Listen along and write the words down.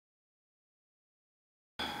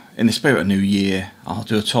in the spirit of New Year, I'll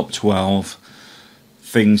do a top 12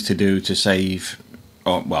 things to do to save,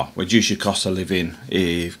 or well, reduce your cost of living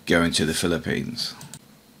if going to the Philippines.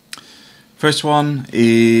 First one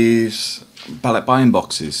is ballot buying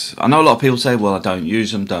boxes. I know a lot of people say, well, I don't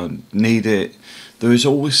use them, don't need it. There is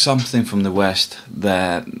always something from the West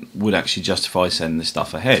that would actually justify sending the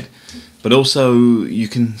stuff ahead. But also, you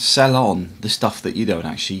can sell on the stuff that you don't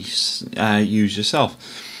actually use yourself.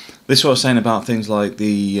 This is what I was saying about things like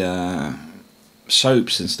the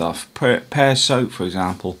soaps and stuff. Pear soap, for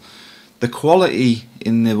example. The quality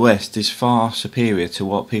in the West is far superior to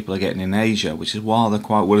what people are getting in Asia, which is why they're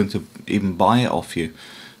quite willing to even buy it off you.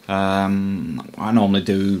 I normally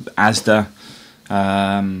do Asda,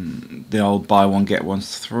 the old buy one get one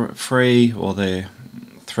free, or the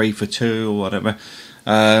 3 for 2 or whatever,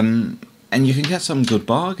 and you can get some good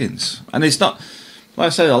bargains. And it's not, like I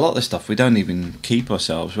said, a lot of the stuff we don't even keep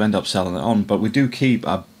ourselves, we end up selling it on, but we do keep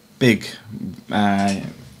a big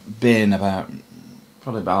bin,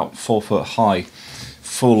 probably about 4 foot high,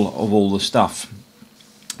 full of all the stuff,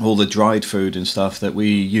 all the dried food and stuff that we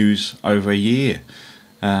use over a year.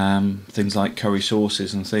 Things like curry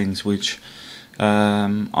sauces and things which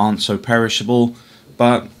aren't so perishable,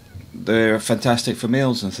 but they're fantastic for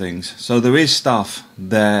meals and things. So there is stuff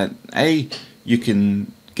that A, you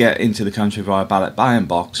can get into the country via ballot buying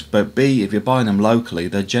box, but B, if you're buying them locally,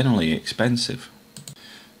 they're generally expensive.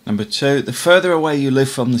 Number 2, the further away you live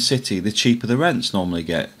from the city, the cheaper the rents normally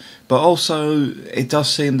get. But also, it does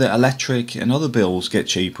seem that electric and other bills get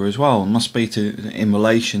cheaper as well. It must be in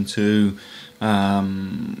relation to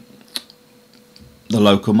the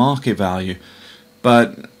local market value.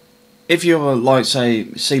 But if you're like,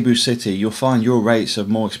 say, Cebu City, you'll find your rates are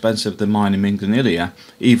more expensive than mine in Mindanao,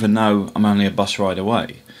 even though I'm only a bus ride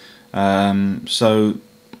away. So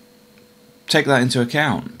take that into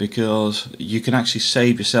account, because you can actually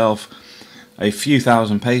save yourself a few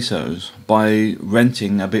thousand pesos by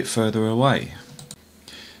renting a bit further away.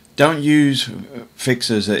 Don't use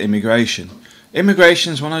fixers at immigration.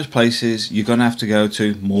 Immigration is one of those places you're going to have to go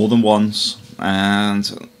to more than once,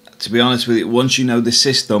 and to be honest with you, once you know the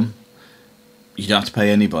system, you don't have to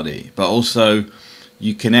pay anybody. But also,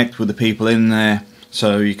 you connect with the people in there,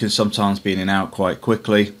 so you can sometimes be in and out quite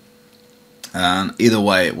quickly. And either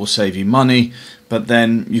way, it will save you money, but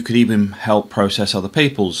then you could even help process other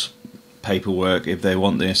people's paperwork if they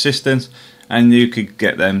want the assistance, and you could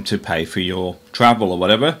get them to pay for your travel or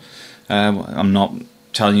whatever. I'm not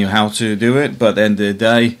telling you how to do it, but at the end of the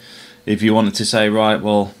day, if you wanted to say, right,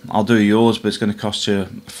 well, I'll do yours, but it's going to cost you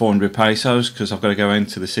 400 pesos because I've got to go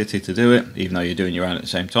into the city to do it, even though you're doing your own at the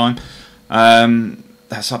same time,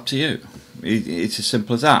 that's up to you. It's as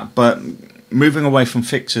simple as that. But moving away from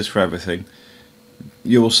fixers for everything,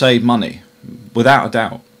 you will save money, without a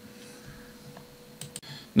doubt.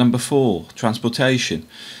 Number 4, transportation.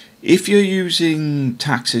 If you're using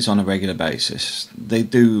taxis on a regular basis, they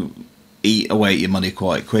do eat away your money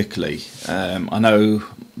quite quickly. I know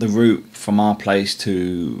the route from our place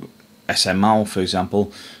to SML, for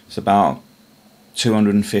example, is about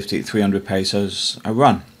 250, 300 pesos a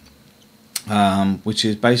run, which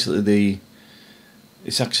is basically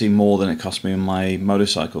it's actually more than it cost me in my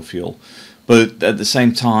motorcycle fuel. But at the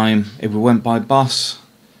same time, if we went by bus,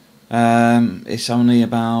 it's only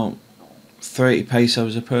about 30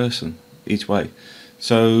 pesos a person each way.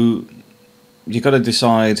 So you've got to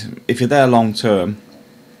decide, if you're there long term,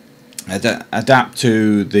 adapt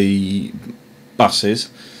to the buses.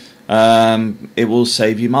 It will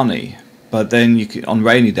save you money, but then you can, on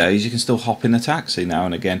rainy days, you can still hop in a taxi now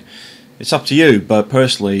and again. It's up to you, but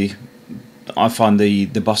personally, I find the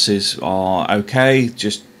buses are okay.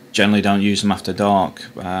 Just generally don't use them after dark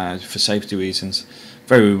for safety reasons.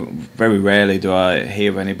 Very, very rarely do I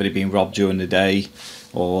hear of anybody being robbed during the day,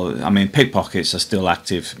 or, I mean, pickpockets are still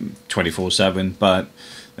active 24/7, but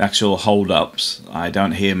the actual hold-ups, I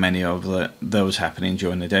don't hear many of those happening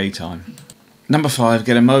during the daytime. Number 5,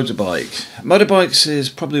 get a motorbike. Motorbikes is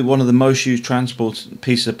probably one of the most used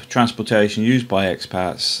pieces of transportation used by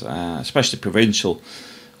expats, especially provincial,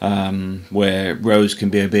 where roads can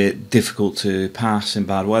be a bit difficult to pass in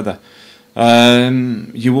bad weather.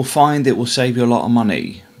 You will find it will save you a lot of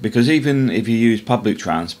money, because even if you use public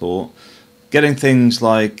transport, getting things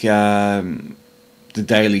like the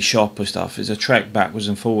daily shop or stuff is a trek backwards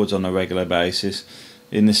and forwards on a regular basis.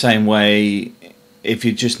 In the same way, if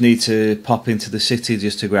you just need to pop into the city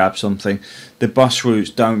just to grab something, the bus routes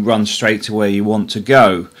don't run straight to where you want to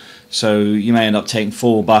go, so you may end up taking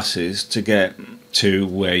 4 buses to get to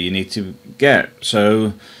where you need to get.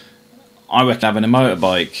 So I reckon having a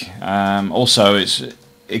motorbike. Also,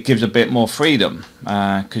 it gives a bit more freedom,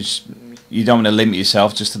 because you don't want to limit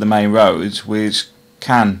yourself just to the main roads, which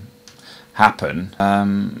can happen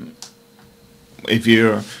if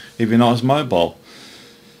you're not as mobile.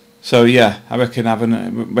 So yeah, I recommend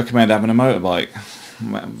having a motorbike.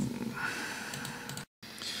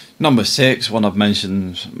 Number 6, one I've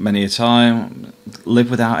mentioned many a time: live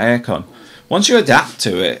without aircon. Once you adapt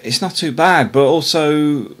to it, it's not too bad. But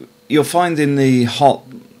also, you'll find in the hot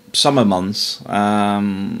summer months,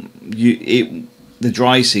 the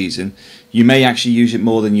dry season, you may actually use it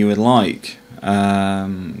more than you would like,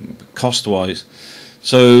 cost-wise.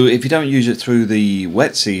 So if you don't use it through the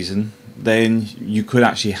wet season, then you could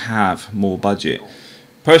actually have more budget.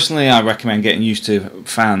 Personally, I recommend getting used to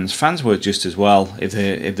fans. Fans work just as well if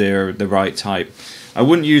they're the right type. I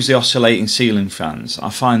wouldn't use the oscillating ceiling fans. I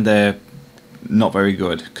find they're not very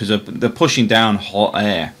good because they're pushing down hot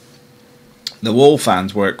air. The wall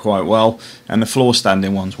fans work quite well, and the floor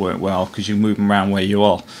standing ones work well because you move them around where you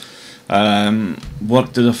are.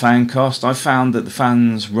 What does a fan cost? I found that the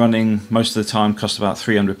fans running most of the time cost about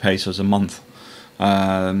 300 pesos a month.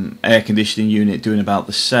 Air conditioning unit doing about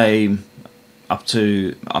the same, up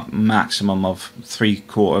to a maximum of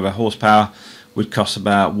 3/4 of a horsepower, would cost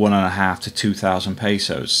about 1.5 to 2,000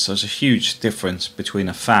 pesos. So there's a huge difference between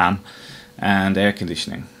a fan and air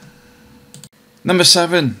conditioning. Number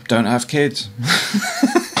 7, don't have kids.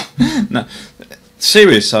 No,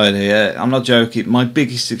 serious side here, I'm not joking. My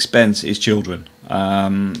biggest expense is children.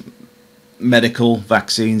 Medical,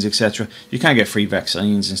 vaccines, etc. You can get free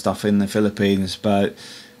vaccines and stuff in the Philippines, but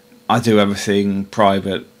I do everything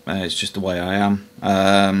private. It's just the way I am.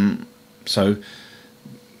 So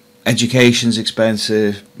education's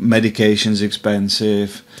expensive, medication's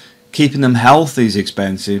expensive, keeping them healthy is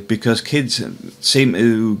expensive because kids seem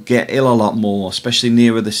to get ill a lot more, especially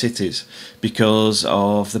nearer the cities, because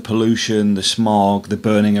of the pollution, the smog, the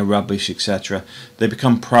burning of rubbish, etc. They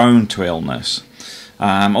become prone to illness.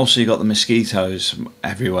 Also, you got the mosquitoes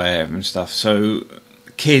everywhere and stuff. So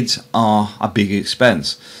kids are a big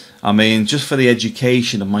expense. I mean, just for the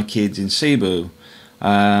education of my kids in Cebu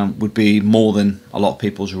would be more than a lot of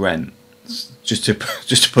people's rent. Just to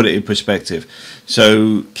put it in perspective.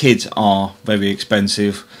 So kids are very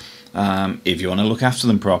expensive if you want to look after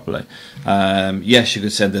them properly. Yes, you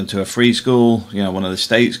could send them to a free school, one of the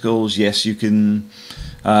state schools. Yes, you can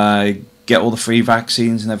get all the free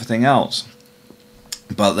vaccines and everything else.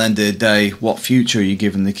 But at the end of the day, what future are you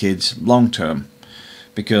giving the kids long term?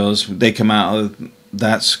 Because they come out of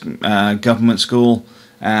that government school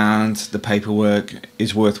and the paperwork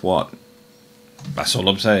is worth what? That's all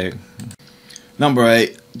I'm saying. Number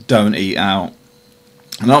 8, don't eat out.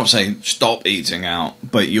 I'm not saying stop eating out,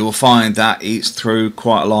 but you'll find that eats through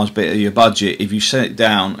quite a large bit of your budget. If you sit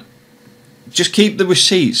down, just keep the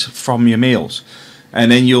receipts from your meals,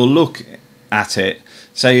 and then you'll look at it,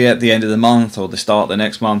 say at the end of the month or the start of the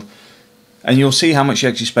next month, and you'll see how much you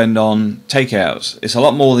actually spend on takeouts. It's a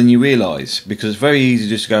lot more than you realise, because it's very easy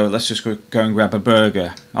just to go, let's just go and grab a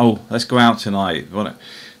burger. Oh, let's go out tonight.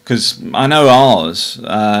 Because I know ours,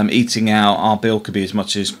 eating out, our bill could be as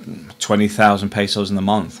much as 20,000 pesos in a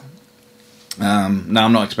month. Now,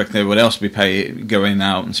 I'm not expecting everyone else to be going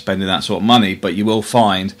out and spending that sort of money, but you will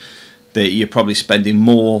find that you're probably spending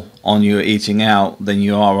more on your eating out than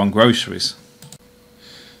you are on groceries.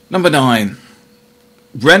 Number 9,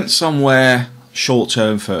 rent somewhere short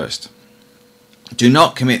term first. Do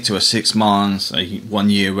not commit to a 6 months, a 1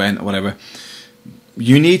 year rent or whatever.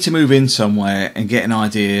 You need to move in somewhere and get an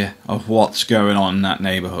idea of what's going on in that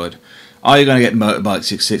neighbourhood. Are you going to get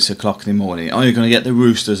motorbikes at 6 o'clock in the morning? Are you going to get the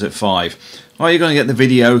roosters at 5? Are you going to get the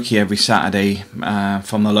videoke every Saturday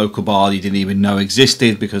from the local bar you didn't even know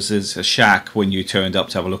existed because there's a shack when you turned up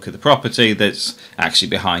to have a look at the property that's actually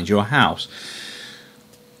behind your house?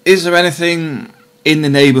 Is there anything in the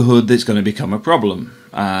neighbourhood that's going to become a problem?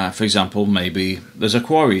 For example, maybe there's a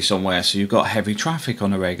quarry somewhere, so you've got heavy traffic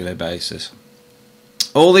on a regular basis.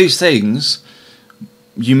 All these things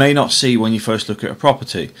you may not see when you first look at a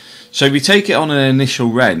property. So if you take it on an initial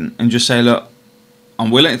rent and just say, look,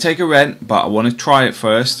 I'm willing to take a rent, but I want to try it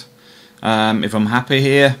first. If I'm happy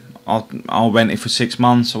here, I'll rent it for 6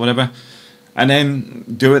 months or whatever, and then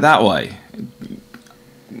do it that way.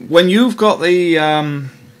 When you've got the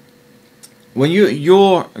when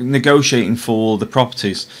you're negotiating for the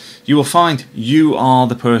properties, you will find you are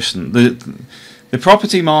the person. The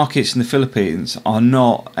property markets in the Philippines are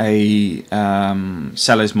not a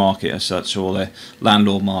seller's market as such, or a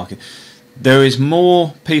landlord market. There is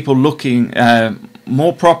more people looking,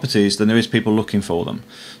 more properties than there is people looking for them.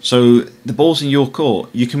 So the ball's in your court.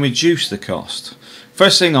 You can reduce the cost.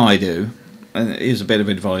 First thing I do, and here's a bit of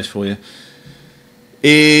advice for you,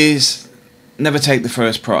 is never take the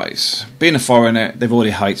first price. Being a foreigner, they've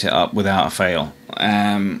already hiked it up without a fail.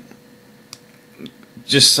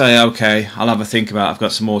 Just say, okay, I'll have a think about it. I've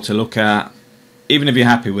got some more to look at. Even if you're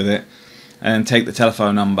happy with it, and take the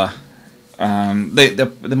telephone number.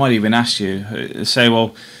 They might even ask you, say,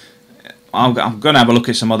 well, I'm going to have a look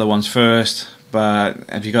at some other ones first, but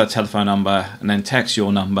have you got a telephone number? And then text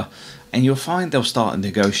your number, and you'll find they'll start to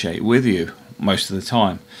negotiate with you most of the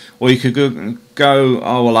time. Or you could go,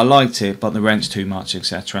 oh, well, I liked it, but the rent's too much,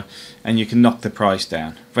 etc. And you can knock the price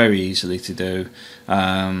down. Very easily to do.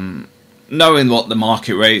 Knowing what the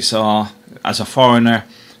market rates are, as a foreigner,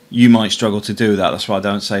 you might struggle to do that. That's why I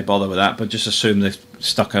don't say bother with that, but just assume they've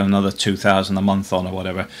stuck another 2,000 a month on or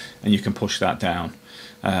whatever, and you can push that down.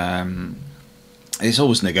 It's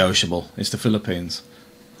always negotiable. It's the Philippines.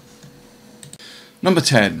 Number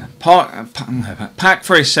 10, pack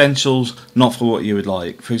for essentials, not for what you would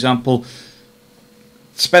like. For example,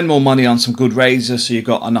 spend more money on some good razors so you've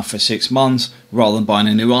got enough for 6 months rather than buying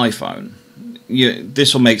a new iPhone.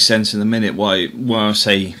 This will make sense in a minute why I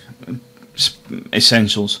say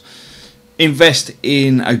essentials. Invest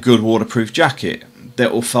in a good waterproof jacket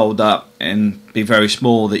that will fold up and be very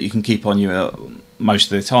small that you can keep on you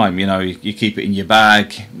most of the time. You know, you keep it in your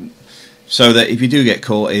bag, so that if you do get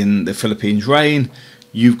caught in the Philippines rain,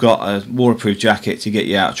 you've got a waterproof jacket to get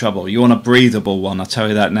you out of trouble. You want a breathable one, I'll tell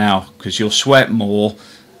you that now, because you'll sweat more.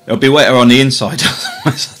 It'll be wetter on the inside,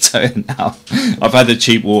 otherwise, I'll tell you now. I've had a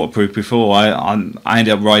cheap waterproof before. I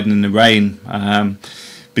ended up riding in the rain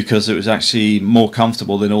because it was actually more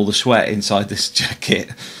comfortable than all the sweat inside this jacket.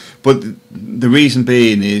 But the reason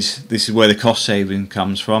being is, this is where the cost saving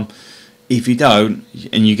comes from. If you don't,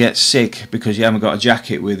 and you get sick because you haven't got a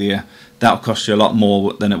jacket with you, that'll cost you a lot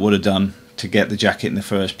more than it would have done to get the jacket in the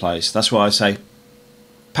first place. That's why I say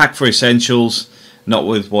pack for essentials, not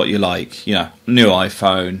with what you like. You know, new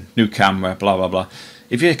iPhone, new camera, blah blah blah.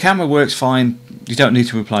 If your camera works fine, you don't need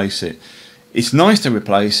to replace it. It's nice to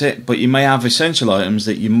replace it, but you may have essential items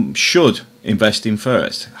that you should invest in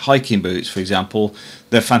first. Hiking boots, for example,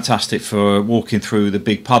 they're fantastic for walking through the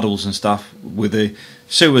big puddles and stuff with the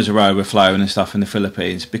sewers are overflowing and stuff in the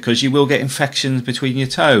Philippines, because you will get infections between your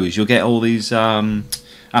toes. You'll get all these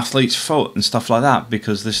athlete's foot and stuff like that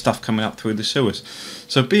because there's stuff coming up through the sewers.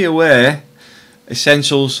 So be aware,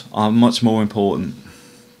 essentials are much more important.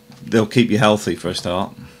 They'll keep you healthy for a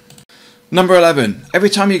start. Number 11, every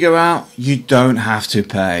time you go out, you don't have to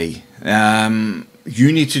pay.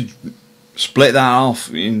 You need to split that off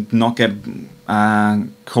and not get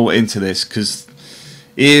caught into this, because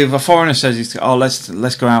if a foreigner says, oh,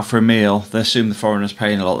 let's go out for a meal, they assume the foreigner's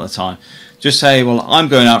paying a lot of the time. Just say, well, I'm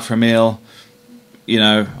going out for a meal, you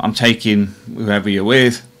know, I'm taking whoever you're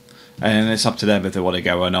with, and it's up to them if they want to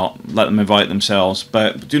go or not. Let them invite themselves,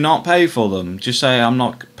 but do not pay for them. Just say, I'm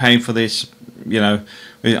not paying for this, you know,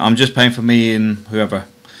 I'm just paying for me and whoever,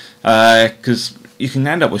 because you can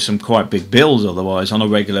end up with some quite big bills otherwise on a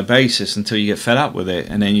regular basis until you get fed up with it,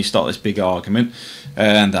 and then you start this big argument,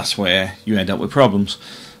 and that's where you end up with problems.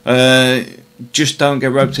 Just don't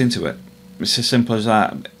get roped into it. It's as simple as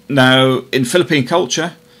that. Now, in Philippine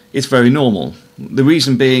culture, it's very normal. The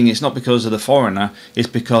reason being, it's not because of the foreigner, it's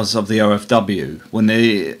because of the OFW. When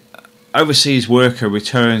the overseas worker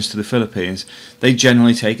returns to the Philippines, they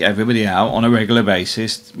generally take everybody out on a regular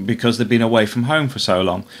basis because they've been away from home for so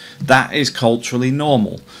long. That is culturally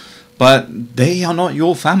normal. But they are not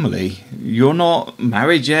your family. You're not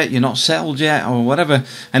married yet, you're not settled yet, or whatever.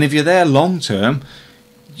 And if you're there long term,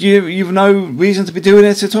 you've no reason to be doing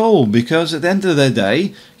it at all, because at the end of the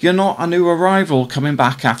day, you're not a new arrival coming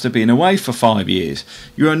back after being away for 5 years.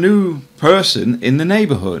 You're a new person in the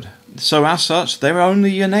neighbourhood. So as such, they're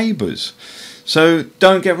only your neighbours. So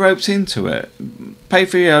don't get roped into it. Pay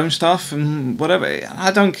for your own stuff and whatever. I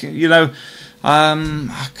don't, you know,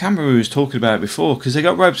 I can't remember who was talking about it before, because they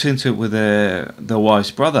got roped into it with their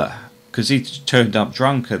wife's brother, because he turned up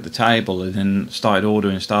drunk at the table and then started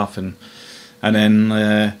ordering stuff, and then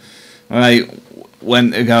they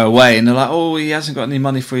went to go away and they're like, oh, he hasn't got any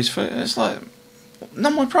money for his food. It's like,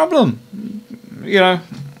 not my problem, you know.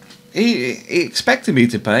 He expected me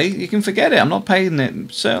to pay. You can forget it. I'm not paying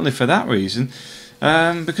it, certainly for that reason,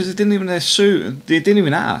 because they didn't even assume. They didn't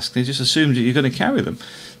even ask. They just assumed that you're going to carry them.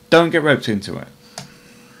 Don't get roped into it.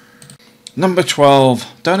 Number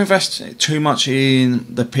 12. Don't invest too much in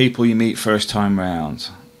the people you meet first time round.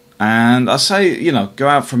 And I say, you know, go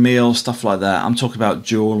out for meals, stuff like that. I'm talking about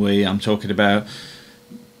jewellery. I'm talking about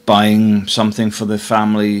buying something for the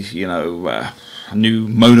family. You know, a new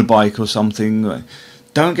motorbike or something.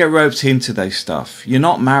 Don't get roped into this stuff. You're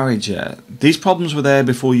not married yet. These problems were there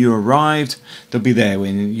before you arrived. They'll be there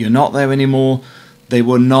when you're not there anymore. they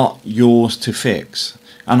were not yours to fix.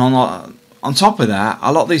 And on top of that,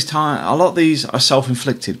 a lot of these are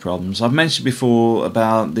self-inflicted problems. I've mentioned before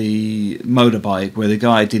about the motorbike where the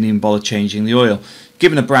guy didn't even bother changing the oil.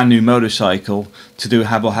 Given a brand new motorcycle to do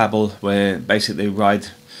habble where basically they ride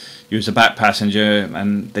you as a back passenger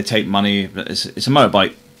and they take money. It's a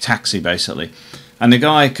motorbike taxi basically. And the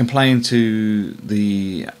guy complained to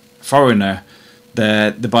the foreigner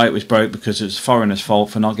that the bike was broke because it was the foreigner's fault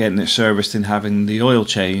for not getting it serviced and having the oil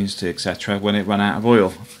changed, etc. when it ran out of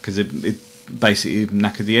oil, because it basically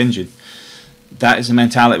knackered the engine. That is the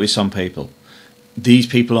mentality with some people. These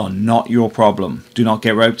people are not your problem. Do not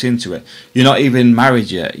get roped into it. You're not even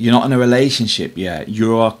married yet. You're not in a relationship yet.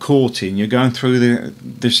 You are courting. You're going through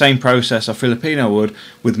the same process a Filipino would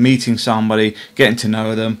with meeting somebody, getting to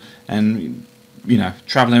know them, and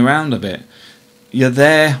traveling around a bit. You're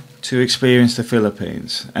there to experience the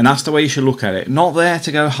Philippines, and that's the way you should look at it. Not there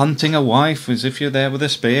to go hunting a wife as if you're there with a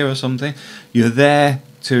spear or something. You're there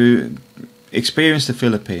to experience the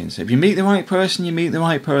Philippines. If you meet the right person, you meet the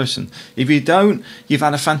right person. If you don't, you've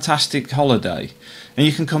had a fantastic holiday and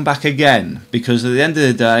you can come back again, because at the end of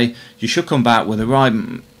the day you should come back with the right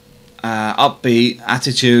upbeat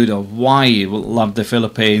attitude of why you love the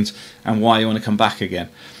Philippines and why you want to come back again.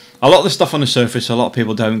 A lot of the stuff on the surface a lot of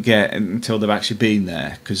people don't get until they've actually been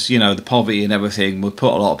there, because the poverty and everything would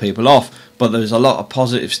put a lot of people off, but there's a lot of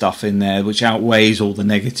positive stuff in there which outweighs all the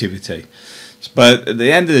negativity. But at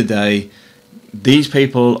the end of the day, these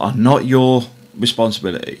people are not your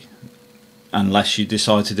responsibility unless you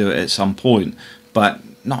decide to do it at some point, but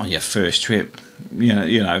not on your first trip.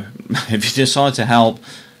 If you decide to help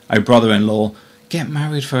a brother-in-law, get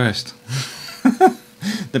married first.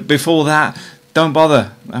 Before that, don't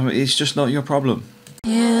bother. It's just not your problem.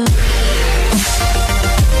 Yeah.